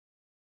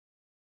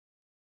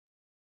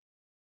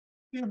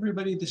Hey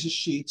everybody, this is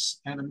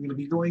Sheets, and I'm going to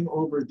be going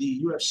over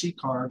the UFC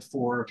card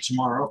for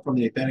tomorrow from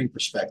a betting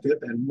perspective,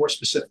 and more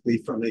specifically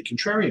from a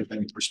contrarian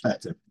betting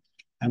perspective.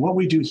 And what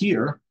we do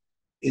here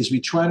is we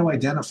try to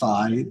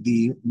identify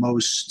the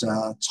most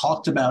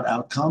talked about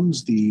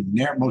outcomes, the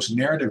most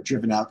narrative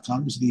driven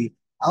outcomes, the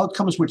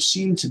outcomes which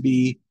seem to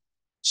be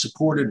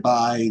supported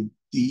by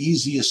the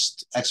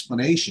easiest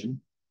explanation,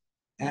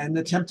 and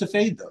attempt to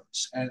fade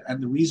those.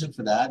 And the reason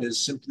for that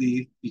is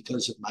simply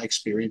because of my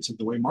experience of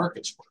the way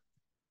markets work.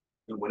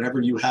 And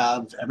whenever you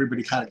have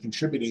everybody kind of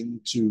contributing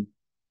to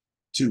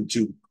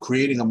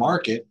creating a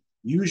market,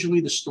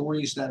 usually the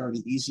stories that are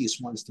the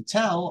easiest ones to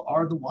tell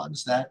are the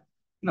ones that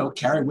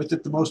carry with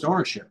it the most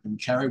ownership and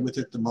carry with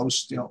it the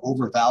most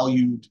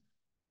overvalued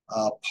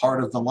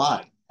part of the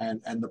line,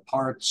 and the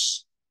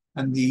parts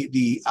and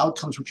the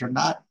outcomes which are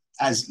not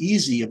as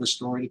easy of a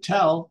story to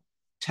tell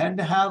tend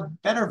to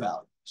have better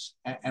values.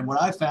 And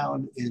what I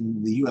found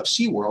in the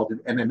UFC world,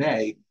 in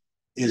MMA,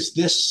 is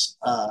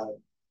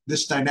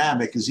this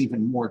dynamic is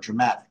even more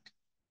dramatic.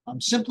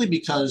 Simply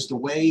because the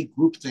way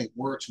groupthink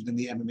works within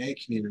the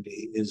MMA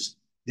community is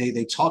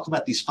they talk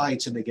about these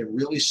fights and they get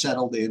really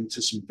settled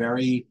into some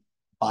very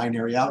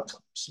binary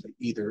outcomes. Like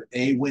either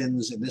A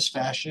wins in this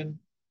fashion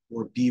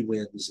or B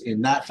wins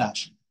in that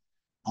fashion.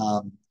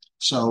 Um,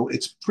 so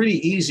it's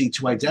pretty easy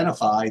to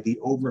identify the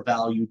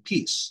overvalued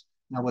piece.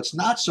 Now, what's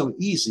not so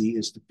easy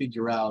is to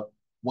figure out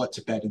what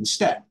to bet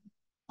instead.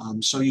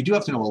 So you do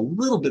have to know a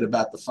little bit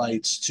about the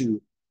fights to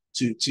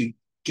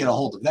get a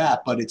hold of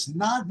that, but it's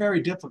not very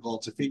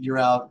difficult to figure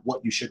out what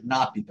you should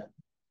not be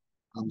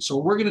betting. So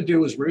what we're going to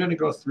do is we're going to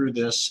go through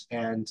this,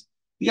 and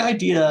the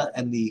idea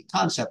and the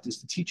concept is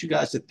to teach you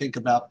guys to think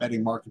about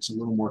betting markets a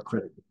little more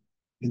critically.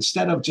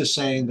 Instead of just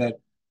saying that,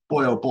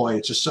 boy, oh boy,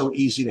 it's just so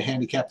easy to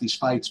handicap these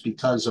fights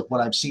because of what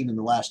I've seen in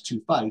the last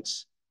two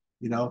fights,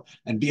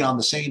 and be on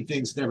the same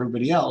things that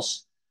everybody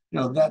else,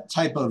 that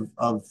type of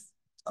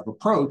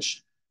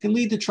approach can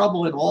lead to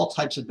trouble in all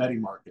types of betting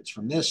markets,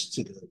 from this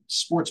to the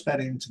sports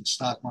betting to the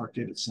stock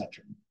market,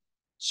 etc.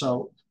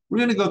 So we're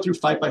going to go through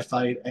fight by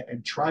fight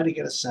and try to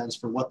get a sense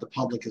for what the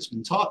public has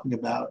been talking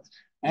about,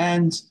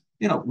 and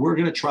we're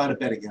going to try to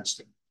bet against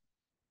it.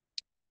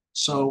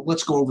 So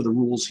let's go over the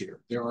rules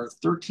here. There are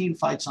 13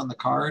 fights on the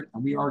card,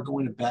 and we are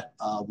going to bet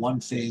one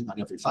thing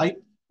on every fight.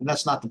 And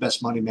that's not the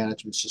best money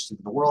management system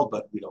in the world,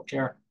 but we don't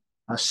care.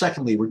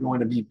 Secondly, we're going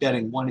to be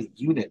betting one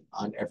unit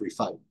on every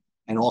fight.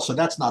 And also,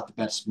 that's not the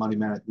best money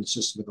management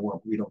system in the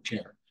world. We don't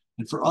care.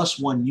 And for us,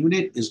 one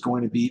unit is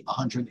going to be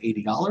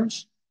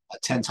 $180,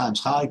 10 times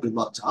high. Good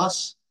luck to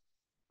us.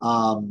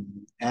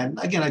 And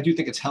again, I do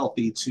think it's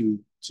healthy to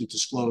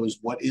disclose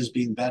what is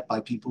being bet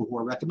by people who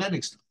are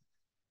recommending stuff.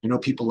 I know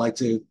people like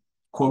to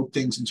quote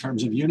things in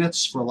terms of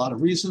units for a lot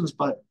of reasons,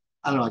 but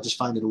I don't know. I just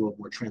find it a little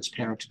more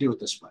transparent to do it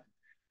this way.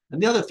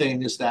 And the other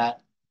thing is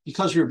that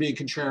because we're being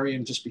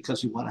contrarian, just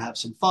because we want to have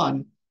some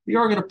fun, we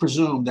are going to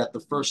presume that the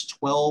first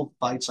 12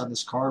 fights on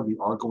this card we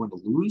are going to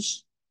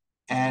lose.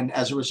 And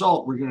as a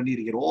result, we're going to need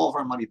to get all of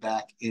our money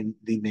back in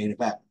the main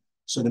event.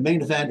 So the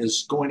main event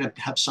is going to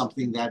have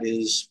something that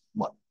is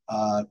what,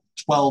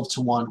 12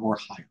 to 1 or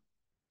higher.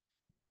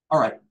 All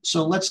right,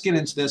 so let's get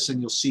into this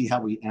and you'll see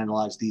how we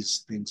analyze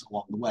these things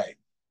along the way.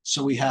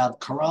 So we have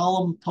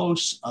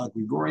Karalamopoulos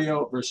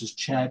Gregorio versus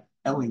Chad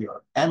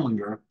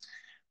Ehlinger.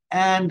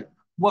 And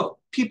what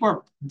people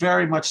are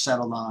very much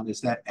settled on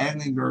is that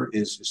Ehlinger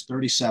is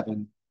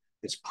 37.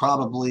 It's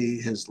probably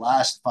his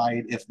last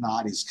fight. If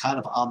not, he's kind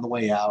of on the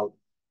way out.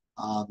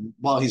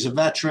 While he's a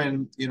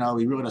veteran, he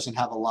really doesn't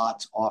have a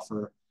lot to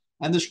offer.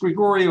 And this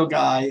Gregorio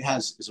guy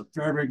is a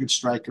very, very good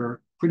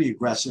striker, pretty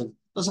aggressive,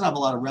 doesn't have a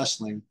lot of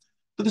wrestling.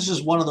 But this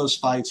is one of those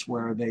fights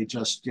where they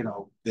just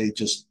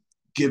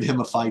give him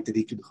a fight that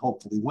he could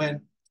hopefully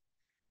win.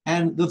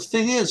 And the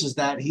thing is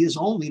that he is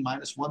only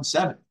minus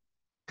 170.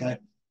 Okay.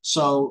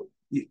 So,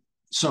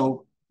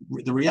 so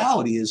the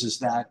reality is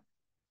that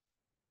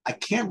I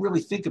can't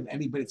really think of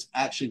anybody that's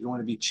actually going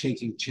to be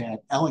taking Chad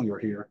Ehlinger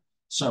here.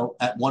 So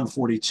at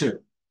 142.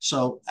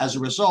 So as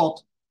a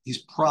result, he's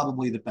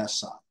probably the best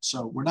side.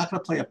 So we're not going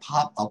to play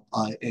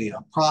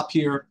a prop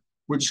here.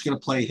 We're just going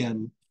to play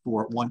him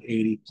for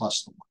 180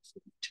 plus the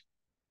 142.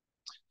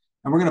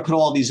 And we're going to put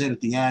all these in at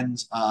the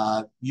end.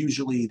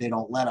 Usually they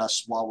don't let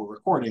us while we're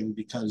recording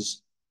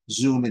because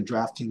Zoom and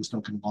DraftKings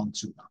don't come along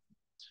too well.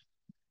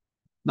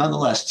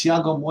 Nonetheless,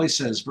 Thiago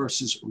Moises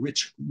versus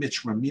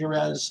Mitch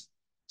Ramirez.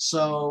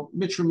 So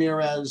Mitch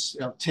Ramirez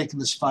taking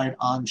this fight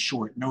on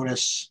short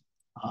notice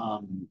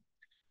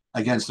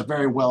against a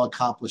very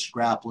well-accomplished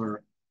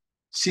grappler.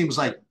 Seems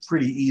like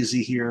pretty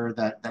easy here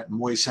that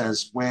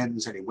Moises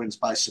wins, and he wins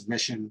by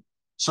submission.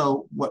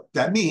 So what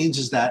that means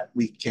is that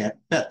we can't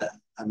bet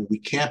that. I mean, we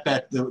can't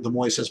bet the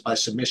Moises by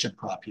submission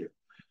prop here.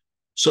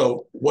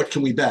 So what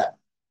can we bet?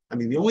 I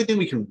mean, the only thing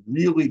we can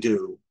really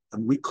do,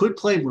 and we could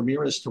play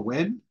Ramirez to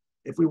win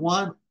if we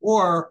want,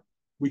 or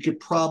we could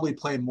probably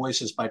play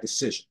Moises by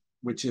decision,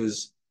 which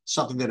is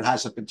something that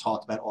hasn't been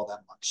talked about all that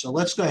much. So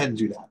let's go ahead and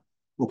do that.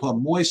 We'll put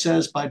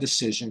Moises by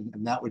decision,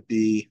 and that would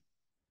be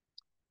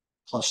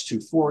plus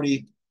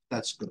 240.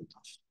 That's good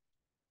enough.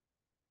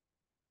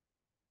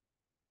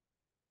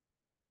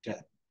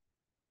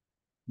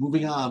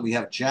 moving on, we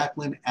have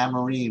Jacqueline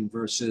Amorim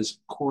versus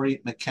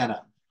Corey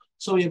McKenna.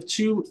 So we have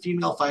two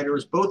female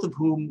fighters, both of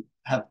whom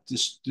have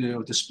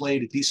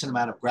displayed a decent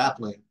amount of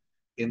grappling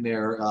in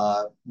their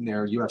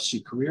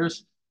UFC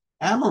careers.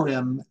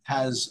 Amorim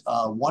has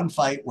one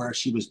fight where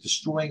she was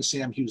destroying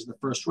Sam Hughes in the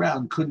first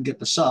round, couldn't get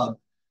the sub,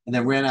 and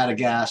then ran out of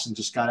gas and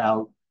just got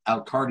out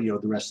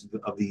cardio the rest of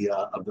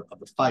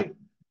the fight.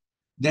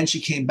 Then she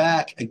came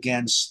back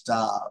against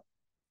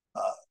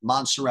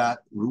Montserrat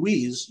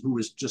Ruiz, who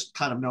was just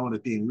kind of known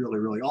as being really,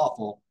 really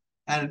awful.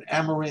 And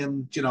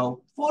Amorim,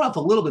 fought off a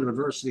little bit of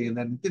adversity, and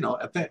then,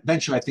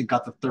 eventually I think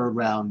got the third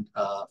round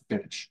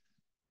finish.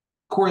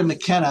 Corey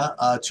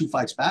McKenna, 2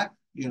 fights back,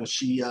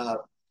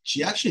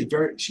 she actually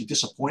she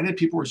disappointed.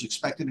 People were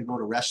expecting to go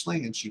to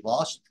wrestling, and she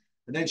lost.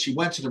 And then she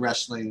went to the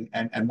wrestling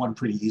and won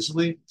pretty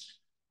easily.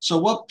 So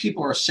what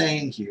people are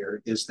saying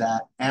here is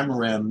that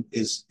Amorim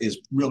is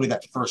really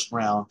that first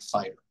round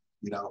fighter.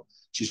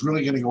 She's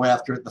really going to go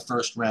after it in the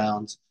first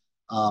round.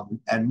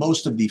 And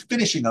most of the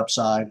finishing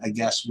upside, I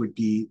guess, would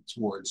be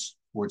towards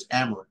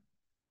Amorim.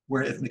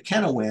 Where if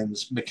McKenna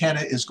wins,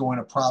 McKenna is going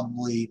to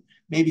probably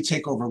maybe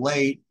take over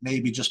late,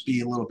 maybe just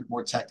be a little bit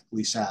more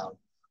technically sound.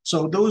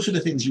 So those are the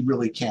things you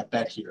really can't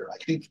bet here. I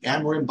think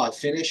Amorim by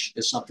finish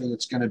is something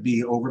that's going to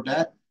be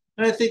overbet.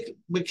 And I think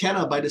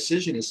McKenna by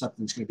decision is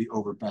something that's going to be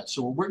overbet.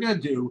 So what we're going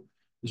to do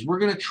is we're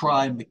going to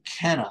try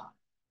McKenna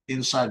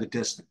inside the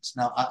distance.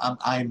 Now,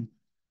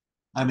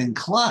 I'm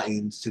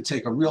inclined to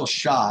take a real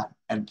shot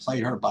and play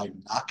her by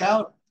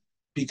knockout,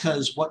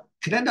 because what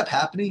could end up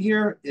happening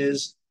here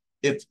is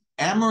if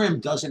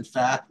Amorim does in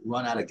fact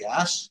run out of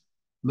gas,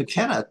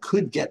 McKenna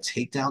could get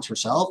takedowns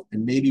herself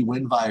and maybe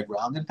win via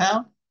ground and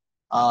pound.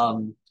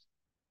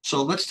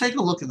 So let's take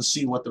a look and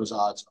see what those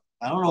odds are.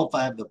 I don't know if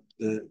I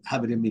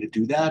have it in me to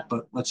do that,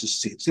 but let's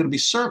just see. It's going to be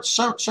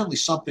certainly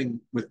something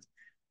with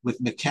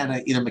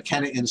McKenna, either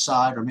McKenna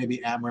inside or maybe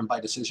Amorim by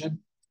decision.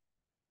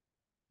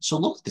 So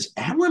look at this,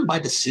 Amorim by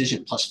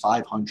decision plus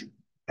 500.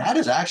 That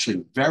is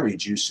actually very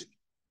juicy.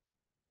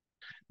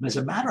 And as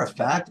a matter of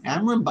fact,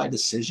 Amorim by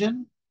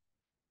decision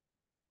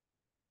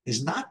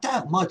is not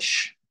that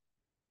much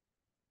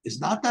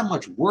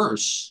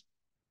worse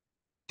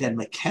than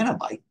McKenna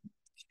by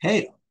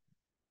KO.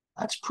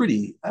 That's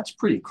pretty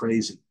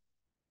crazy.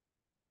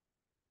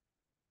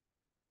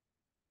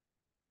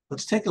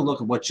 Let's take a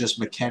look at what just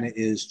McKenna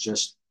is,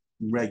 just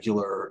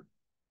regular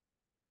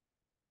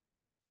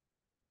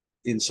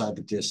inside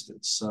the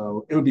distance.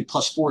 So it would be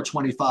plus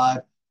 425.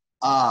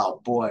 Oh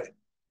boy.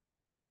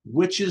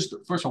 First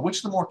of all, which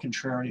is the more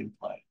contrarian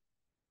play?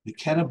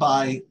 McKenna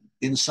by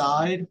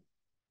inside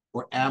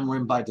or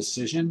Amorim by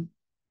decision?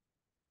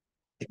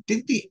 I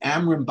think the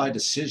Amorim by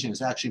decision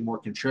is actually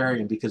more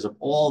contrarian because of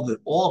all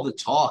the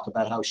talk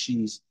about how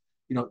she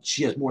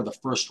has more of the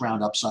first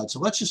round upside. So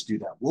let's just do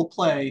that. We'll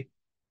play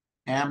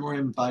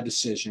Amorim by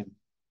decision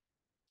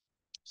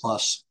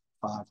plus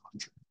 500.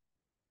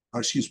 Or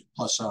excuse me,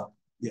 plus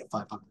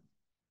 500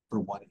 for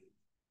 180.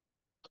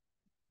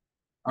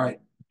 All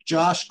right,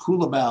 Josh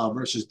Kulabau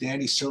versus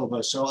Danny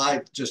Silva. So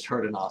I've just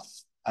heard enough.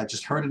 I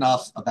just heard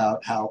enough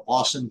about how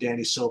awesome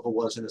Danny Silva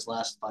was in his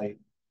last fight.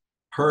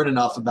 Heard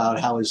enough about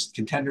how his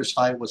contenders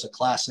fight was a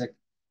classic.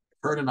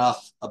 Heard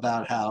enough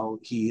about how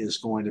he is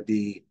going to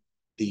be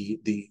the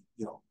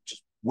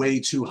just way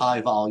too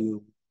high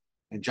volume,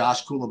 and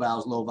Josh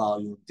Kulabau's low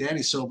volume.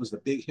 Danny Silva's the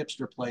big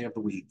hipster play of the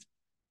week.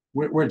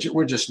 We're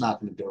just not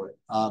going to do it.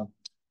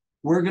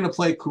 We're going to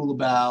play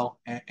Kulabau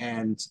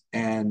and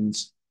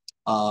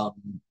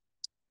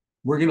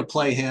we're going to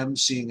play him,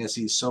 seeing as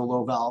he's so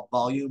low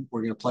volume.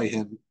 We're going to play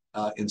him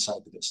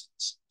inside the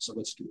distance. So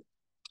let's do it.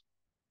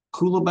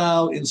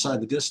 Kulabau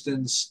inside the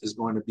distance is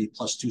going to be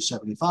plus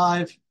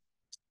 275,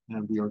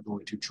 and we are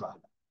going to try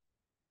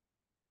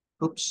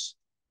that. Oops,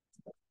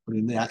 put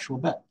in the actual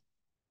bet.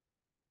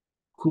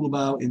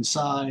 Kulabau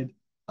inside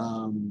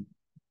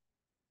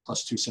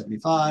plus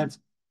 275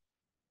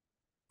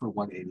 for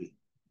 180.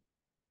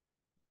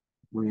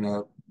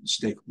 We're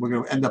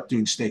going to end up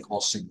doing stake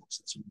all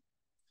singles.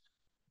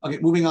 Okay,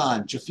 moving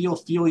on.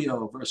 Jafil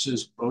Filio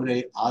versus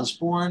Ode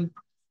Osborne.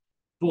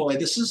 Boy,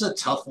 this is a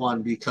tough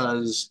one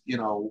because,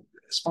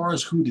 as far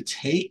as who to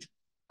take,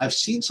 I've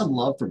seen some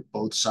love for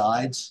both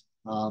sides.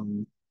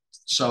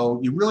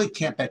 So you really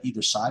can't bet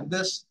either side of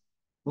this.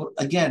 But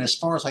again, as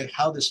far as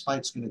how this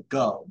fight's going to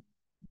go,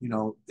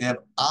 if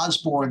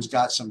Osborne's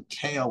got some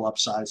KO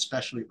upside,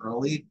 especially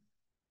early,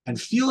 and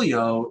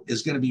Filio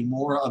is going to be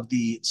more of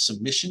the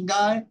submission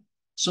guy.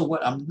 So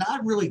what I'm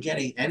not really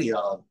getting any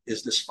of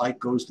is this fight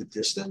goes the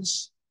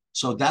distance.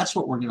 So that's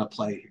what we're going to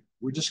play here.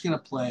 We're just going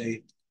to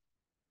play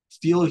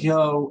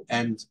Filio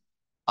and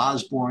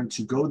Osborne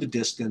to go the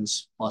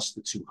distance plus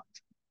the 200.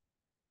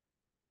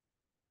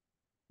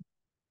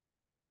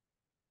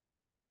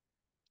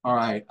 All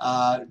right.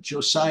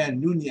 Josiah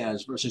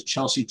Nunez versus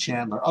Chelsea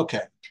Chandler.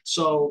 Okay.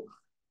 So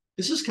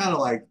this is kind of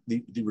like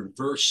the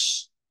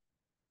reverse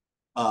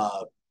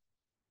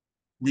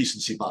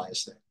recency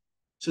bias thing.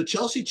 So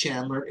Chelsea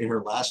Chandler in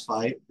her last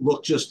fight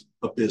looked just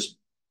abysmal.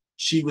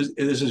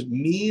 There's this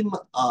meme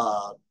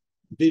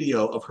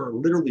video of her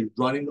literally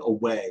running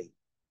away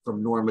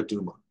from Norma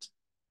Dumont.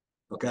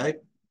 Okay.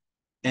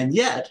 And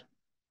yet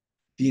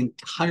the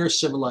entire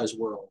civilized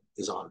world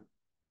is on it.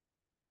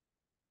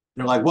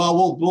 They're like,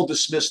 well, we'll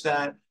dismiss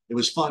that. It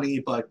was funny,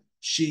 but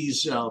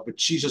she's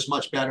just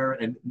much better.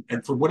 And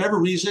for whatever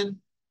reason,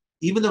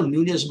 even though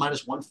Nunez is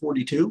minus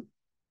 142,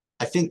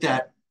 I think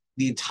that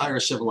the entire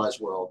civilized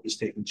world is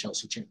taking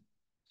Chelsea Chan.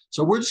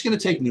 So we're just going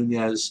to take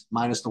Nunez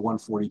minus the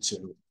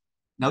 142.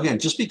 Now, again,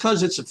 just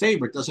because it's a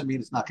favorite doesn't mean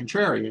it's not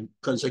contrarian.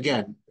 Because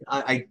again,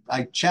 I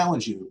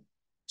challenge you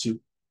to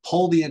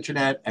pull the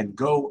internet and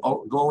go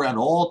around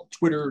all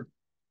Twitter,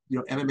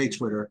 MMA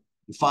Twitter,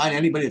 and find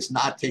anybody that's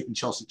not taking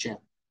Chelsea Chan.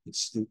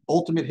 It's the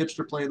ultimate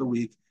hipster play of the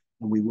week,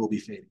 and we will be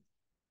fading.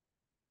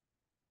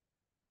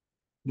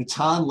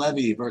 Natan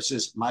Levy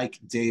versus Mike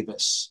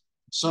Davis.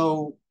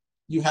 So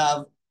you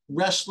have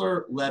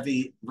wrestler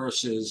Levy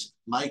versus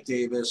Mike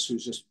Davis,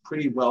 who's just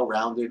pretty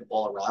well-rounded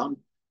all around.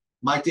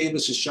 Mike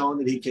Davis has shown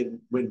that he can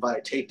win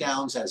via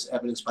takedowns, as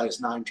evidenced by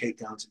his 9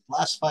 takedowns in the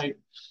last fight,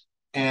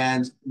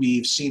 and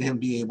we've seen him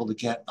be able to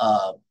get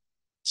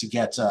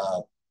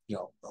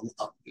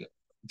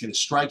get his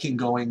striking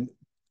going,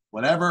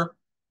 whatever.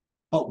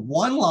 But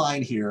one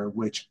line here,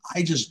 which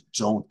I just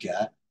don't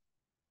get,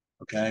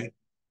 okay,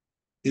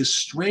 is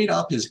straight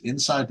up his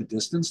inside the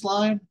distance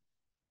line.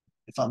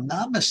 If I'm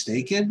not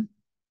mistaken,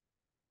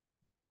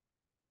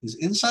 his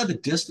inside the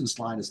distance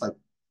line is like,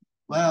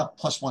 well,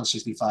 plus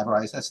 165. All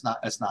right, that's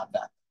not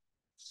bad.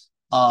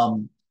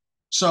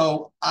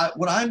 So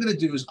what I'm going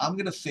to do is I'm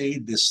going to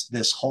fade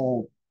this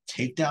whole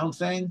takedown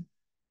thing,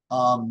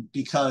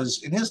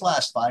 because in his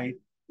last fight,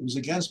 it was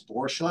against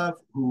Borshev,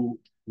 who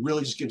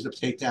really just gives up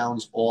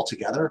takedowns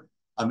altogether.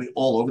 I mean,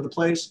 all over the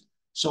place.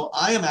 So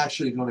I am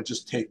actually going to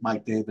just take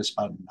Mike Davis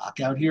by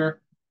knockout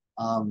here.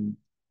 And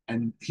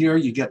here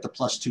you get the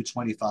plus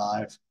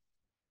 225.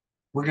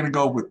 We're going to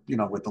go with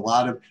a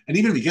lot of, and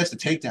even if he gets the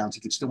takedowns,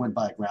 he could still win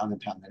by a ground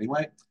and pound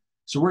anyway.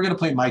 So we're going to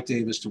play Mike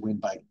Davis to win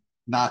by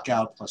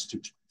knockout plus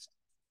 225.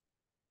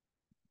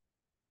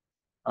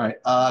 All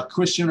right.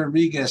 Christian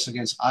Rodriguez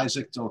against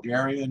Isaac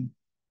Dolgarian.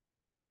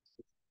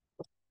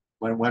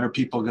 When are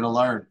people going to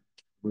learn?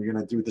 We're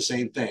going to do the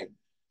same thing.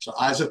 So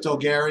Isaac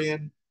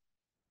Dolgarian,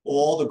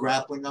 all the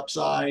grappling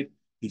upside.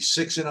 He's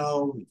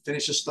 6-0. He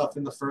finishes stuff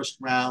in the first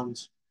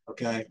round.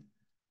 Okay.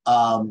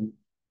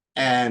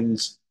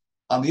 And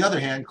on the other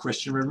hand,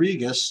 Christian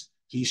Rodriguez,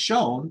 he's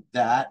shown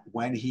that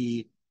when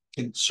he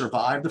can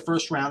survive the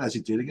first round, as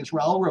he did against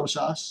Raul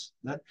Rosas,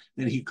 then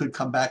he could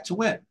come back to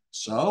win.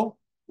 So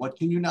what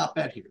can you not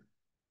bet here?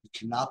 You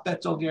cannot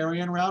bet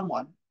Dolgarian round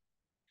 1,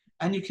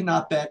 and you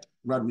cannot bet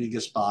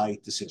Rodriguez by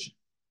decision.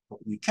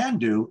 What you can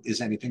do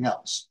is anything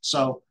else.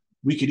 So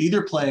we could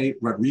either play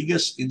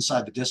Rodriguez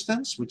inside the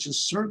distance, which is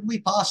certainly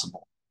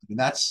possible. I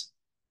mean,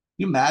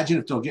 you imagine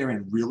if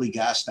Dolgarian really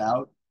gassed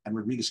out and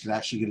Rodriguez could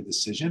actually get a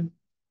decision,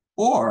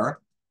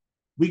 or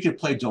we could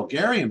play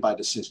Dolgarian by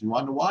decision. You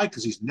want to know why?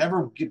 Because he's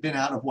never been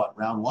out of what,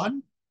 round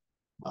 1?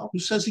 Well, who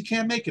says he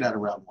can't make it out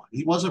of round 1?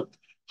 He was a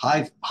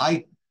high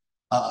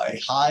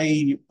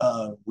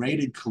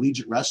rated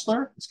collegiate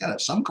wrestler. He's got to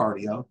have some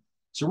cardio.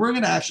 So we're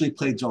going to actually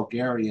play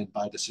Dolgarian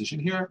by decision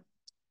here,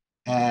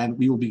 and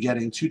we will be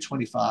getting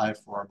 225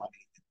 for our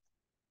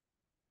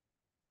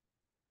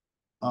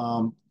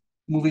money.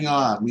 Moving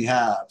on, we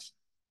have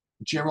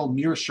Gerald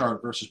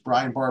Mearshart versus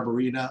Brian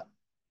Barberina.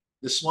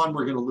 This one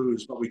we're going to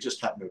lose, but we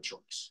just have no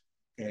choice.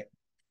 Okay,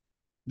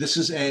 this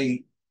is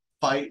a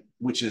fight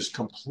which is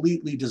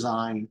completely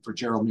designed for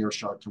Gerald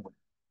Mearshart to win.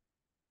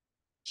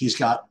 He's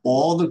got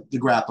all the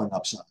grappling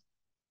upside.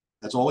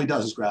 That's all he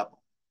does is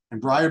grapple.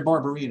 And Brian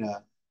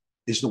Barberina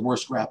is the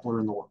worst grappler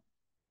in the world.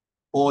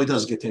 All he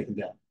does is get taken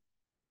down.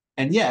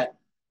 And yet,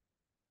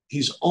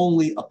 he's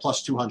only a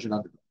plus 200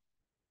 underdog.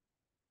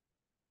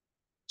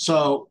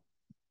 So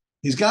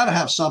he's got to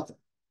have something,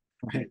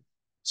 right?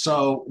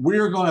 So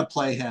we're going to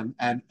play him.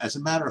 And as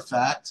a matter of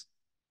fact,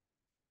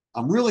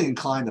 I'm really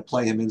inclined to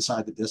play him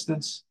inside the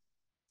distance,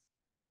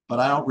 but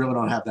I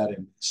don't have that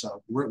in me.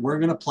 So we're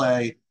going to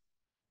play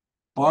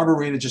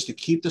Barberina just to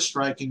keep the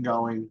striking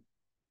going,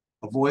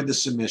 avoid the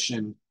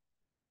submission,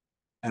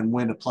 and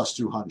win a plus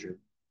 200.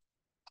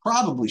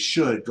 Probably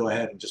should go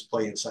ahead and just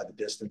play inside the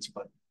distance,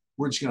 but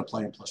we're just going to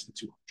play him plus the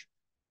 200.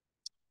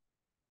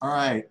 All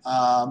right,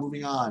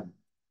 moving on.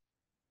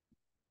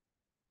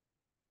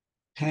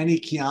 Penny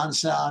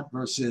Kiansad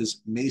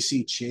versus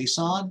Macy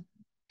Chiasson.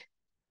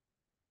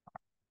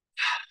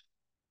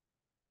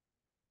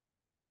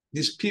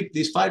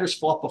 These fighters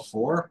fought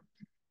before,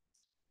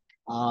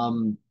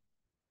 and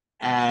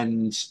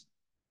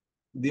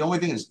the only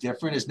thing that's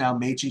different is now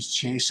Macy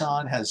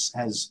Chiasson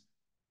has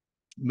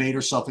made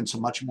herself into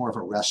much more of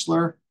a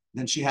wrestler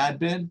than she had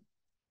been.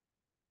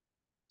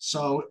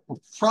 So we're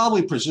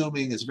probably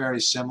presuming it's very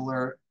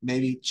similar.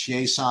 Maybe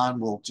Chiasson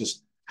will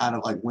just kind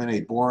of like win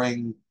a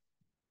boring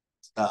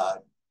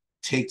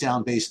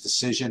takedown-based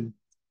decision.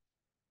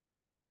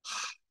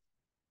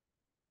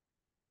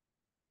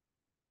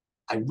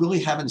 I really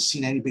haven't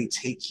seen anybody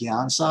take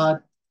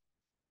Kiansad.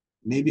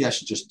 Maybe I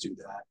should just do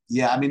that.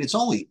 Yeah, I mean, it's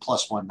only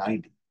plus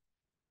 190.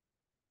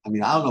 I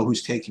mean, I don't know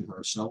who's taking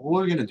her, so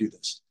we're going to do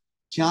this.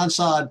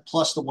 Tiansad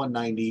plus the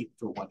 190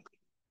 for 180.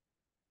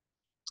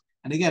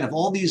 And again, if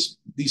all these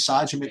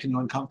sides are making you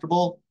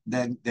uncomfortable,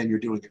 then you're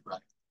doing it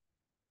right.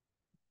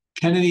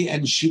 Kennedy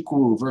and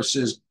Shiku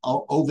versus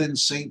Ovin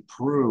St.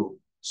 Preux.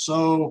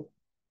 So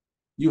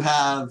you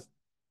have,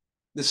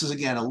 this is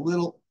again a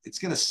little, it's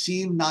going to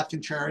seem not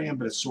contrarian,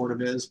 but it sort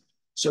of is.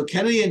 So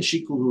Kennedy and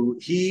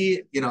Shiku,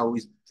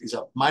 he's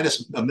a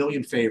minus a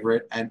million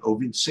favorite, and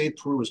Ovin St.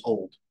 Preux is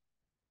old.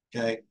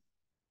 Okay.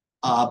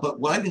 But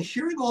what I've been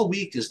hearing all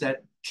week is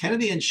that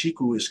Kennedy and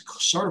Shiku is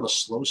sort of a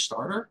slow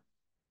starter.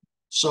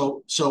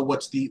 So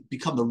what's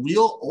become the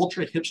real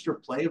ultra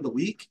hipster play of the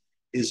week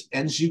is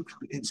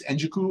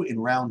Enjuku in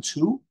round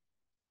 2.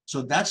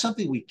 So that's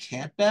something we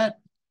can't bet.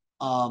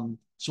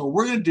 So what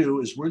we're going to do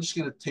is we're just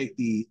going to take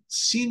the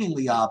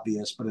seemingly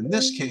obvious, but in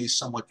this case,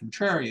 somewhat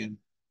contrarian.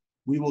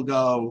 We will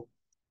go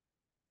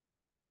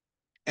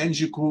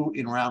Enjuku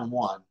in round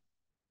 1,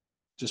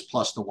 just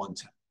plus the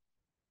 110.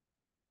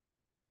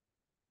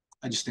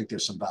 I just think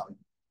there's some value.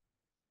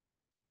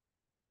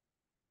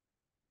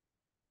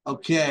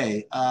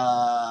 Okay.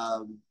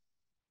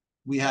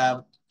 We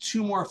have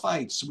 2 more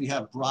fights. We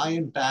have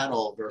Brian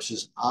Battle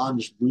versus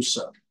Anj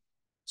Lusa.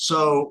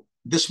 So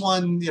this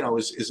one,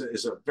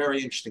 is a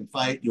very interesting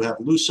fight. You have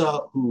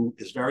Lusa, who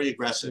is very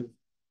aggressive,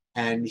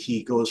 and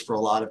he goes for a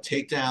lot of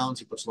takedowns.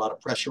 He puts a lot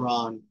of pressure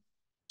on.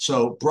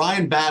 So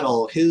Brian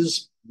Battle,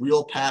 his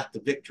real path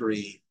to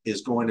victory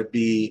is going to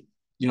be,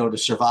 to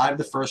survive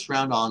the first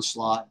round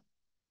onslaught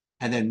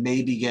and then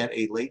maybe get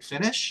a late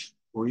finish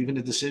or even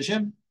a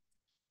decision.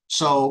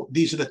 So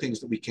these are the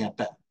things that we can't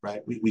bet,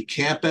 right? We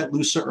can't bet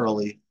Lusa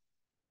early,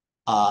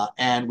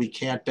 and we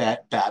can't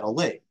bet Battle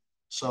late.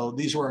 So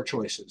these are our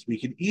choices. We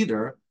can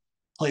either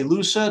play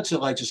Lusa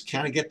to just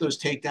kind of get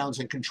those takedowns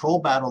and control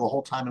Battle the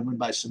whole time and win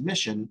by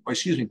submission, or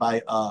excuse me,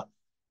 by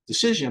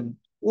decision,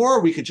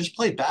 or we could just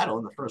play Battle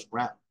in the first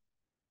round.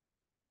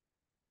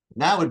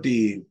 And that would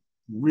be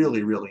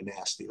really, really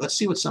nasty. Let's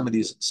see what some of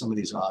these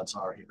odds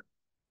are here.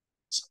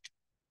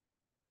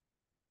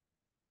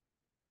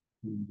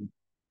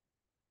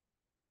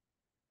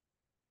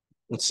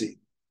 Let's see.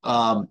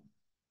 Where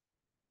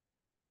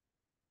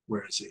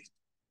is he?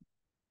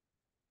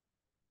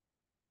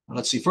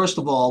 Let's see. First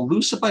of all,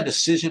 Lusa by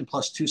decision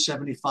plus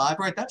 275.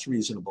 Right, that's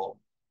reasonable.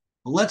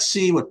 But let's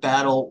see what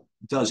Battle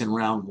does in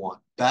round 1.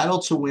 Battle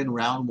to win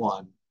round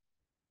 1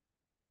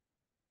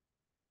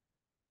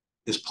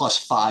 is plus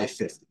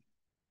 550.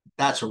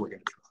 That's what we're going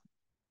to try.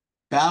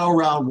 Battle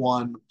round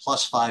 1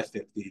 plus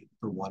 550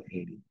 for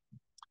 180.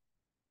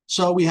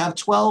 So we have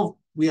 12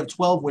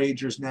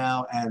 wagers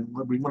now, and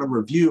we want to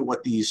review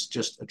what these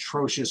just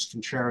atrocious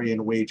contrarian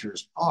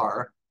wagers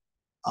are.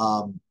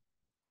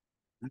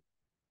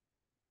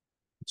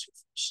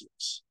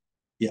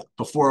 Yeah,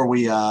 before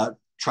we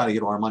try to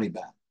get our money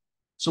back.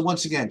 So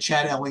once again,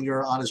 Chad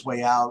Ellinger on his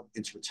way out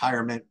into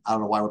retirement. I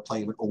don't know why we're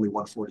playing with only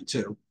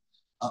 142.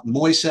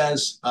 Moy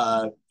says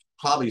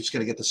probably just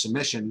going to get the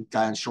submission,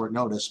 guy on short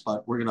notice,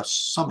 but we're going to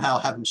somehow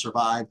have him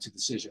survive to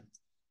decision.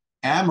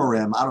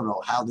 Amarim, I don't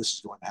know how this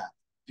is going to happen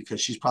because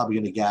she's probably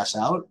going to gas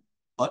out.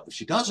 But if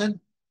she doesn't,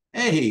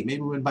 hey,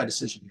 maybe we win by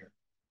decision here.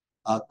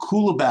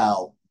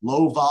 Kulabau,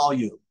 low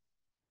volume.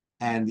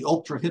 And the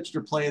ultra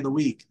hipster play of the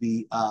week,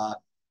 the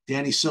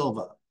Danny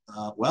Silva.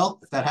 Well,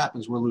 if that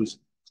happens, we're losing.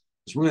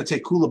 Because we're going to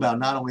take Kulabau,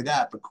 not only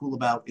that, but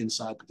Kulabau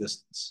inside the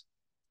distance.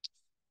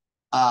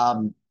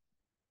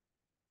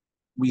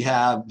 We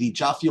have the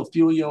Jaffiel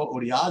Filio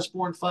Odi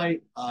Osborne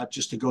fight,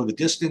 just to go the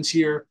distance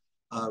here.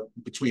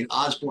 Between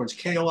Osborne's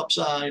KO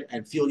upside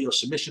and Filio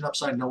submission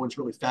upside, no one's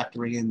really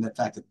factoring in the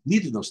fact that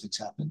neither of those things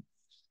happen.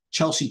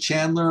 Chelsea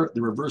Chandler,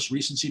 the reverse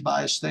recency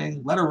bias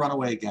thing, let her run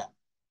away again.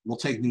 We'll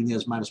take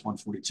Nunez minus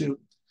 142.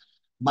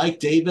 Mike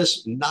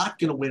Davis, not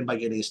going to win by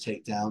getting his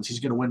takedowns.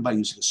 He's going to win by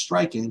using his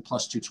striking,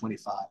 plus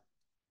 225.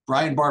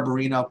 Brian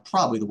Barberino,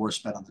 probably the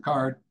worst bet on the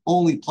card,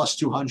 only plus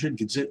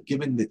 200,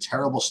 given the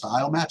terrible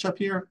style matchup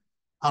here.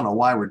 I don't know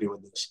why we're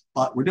doing this,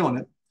 but we're doing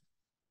it.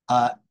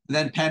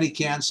 Then Patty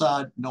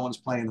Kansad, no one's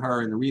playing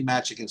her in the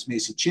rematch against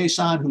Macy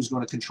Chiasson, who's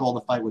going to control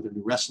the fight with her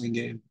new wrestling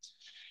game.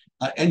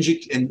 And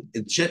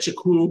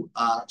Jechiku,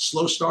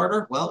 slow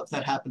starter. Well, if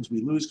that happens,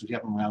 we lose because we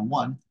have him round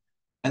 1.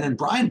 And then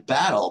Brian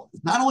Battle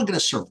is not only going to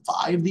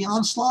survive the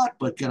onslaught,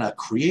 but going to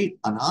create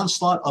an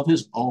onslaught of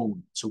his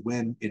own to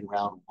win in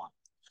round 1.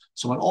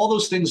 So when all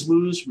those things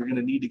lose, we're going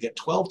to need to get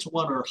 12-1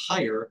 or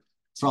higher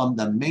from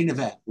the main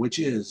event, which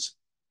is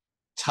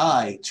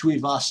Tai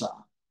Tuivasa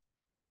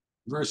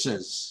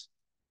versus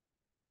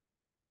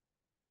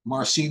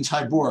Marcin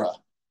Tybura.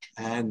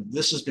 And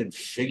this has been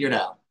figured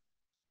out.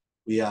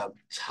 We have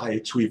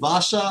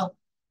Tuivasa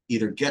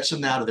either gets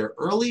him out of there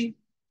early,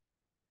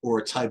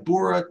 or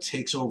Tybura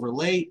takes over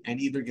late and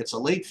either gets a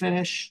late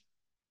finish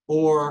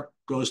or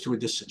goes to a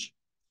decision.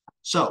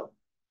 So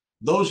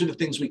those are the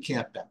things we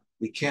can't bet.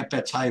 We can't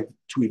bet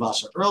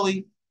Tuivasa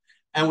early,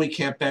 and we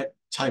can't bet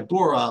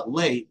Tybura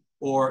late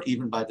or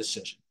even by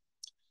decision.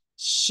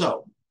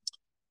 So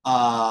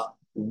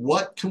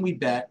what can we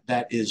bet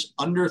that is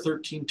under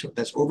 13 to,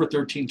 that's over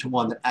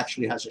 13-1 that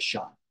actually has a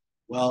shot?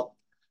 Well,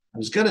 I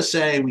was going to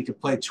say we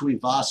could play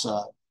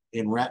Tuivasa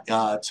in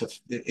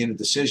a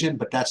decision,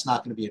 but that's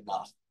not going to be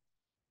enough.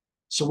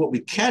 So what we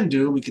can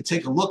do, we could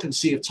take a look and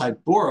see if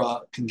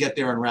Tybura can get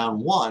there in round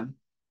one,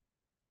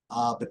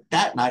 but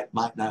that night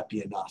might not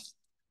be enough.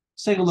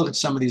 Let's take a look at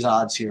some of these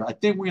odds here. I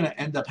think we're going to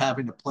end up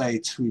having to play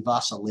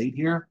Tuivasa late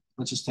here.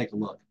 Let's just take a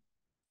look.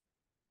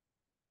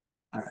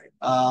 All right.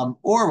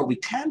 Or what we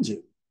can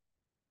do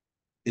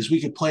is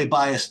we could play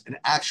by an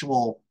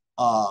actual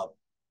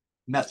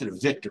method of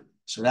victory.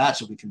 So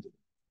that's what we can do.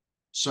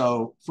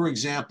 So, for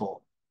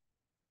example,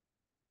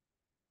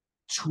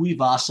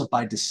 Tuivasa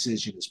by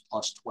decision is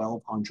plus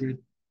 1,200.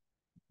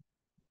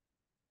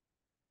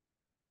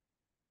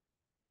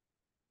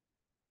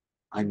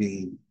 I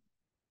mean,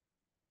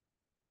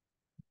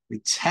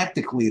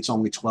 technically it's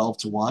only 12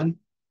 to 1.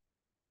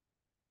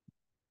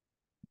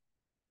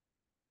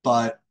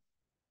 But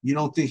you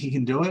don't think he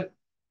can do it?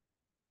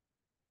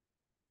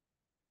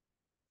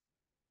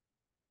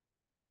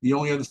 The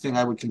only other thing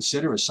I would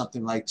consider is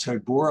something like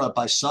Tybura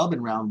by sub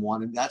in round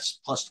one, and that's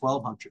plus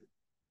 1,200.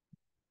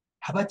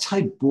 How about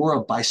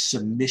Tybura by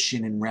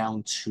submission in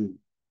round two?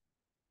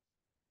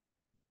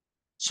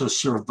 So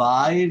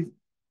survive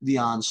the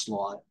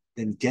onslaught,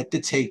 then get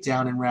the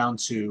takedown in round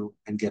two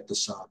and get the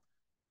sub.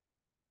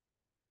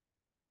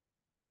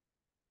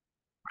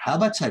 How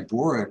about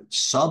Tybura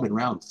sub in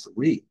round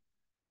three?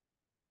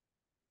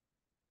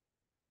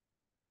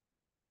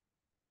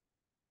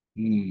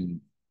 Hmm.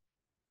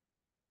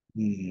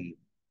 Hmm.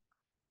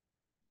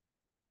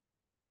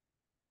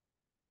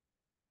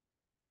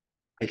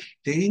 I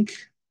think.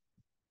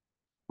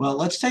 Well,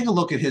 let's take a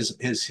look at his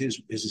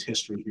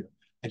history here.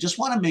 I just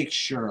want to make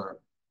sure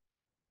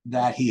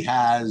that he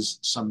has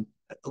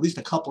at least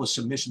a couple of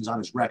submissions on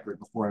his record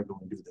before I go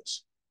and do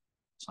this.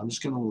 So I'm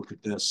just going to look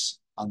at this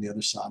on the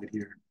other side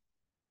here.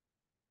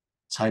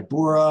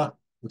 Tybura,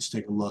 let's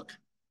take a look.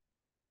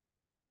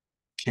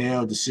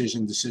 KO,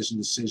 decision.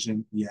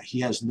 Yeah,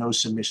 he has no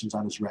submissions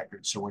on his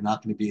record, so we're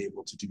not going to be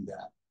able to do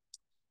that.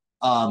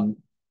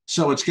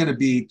 So it's going to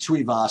be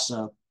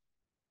Tuivasa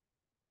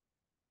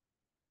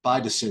by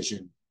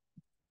decision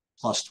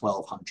plus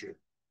 1,200.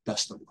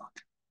 Best of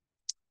luck.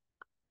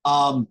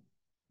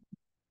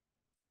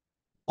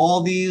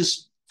 All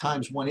these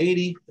times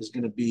 180 is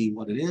going to be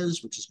what it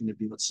is, which is going to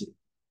be, let's see,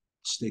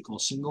 stake all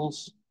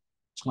singles,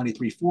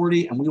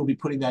 2340. And we will be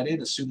putting that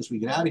in as soon as we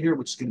get out of here,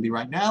 which is going to be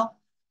right now.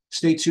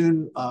 Stay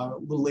tuned a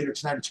little later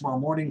tonight or tomorrow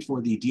morning for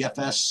the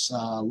DFS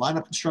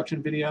lineup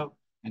construction video.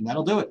 And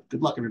that'll do it.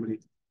 Good luck, everybody.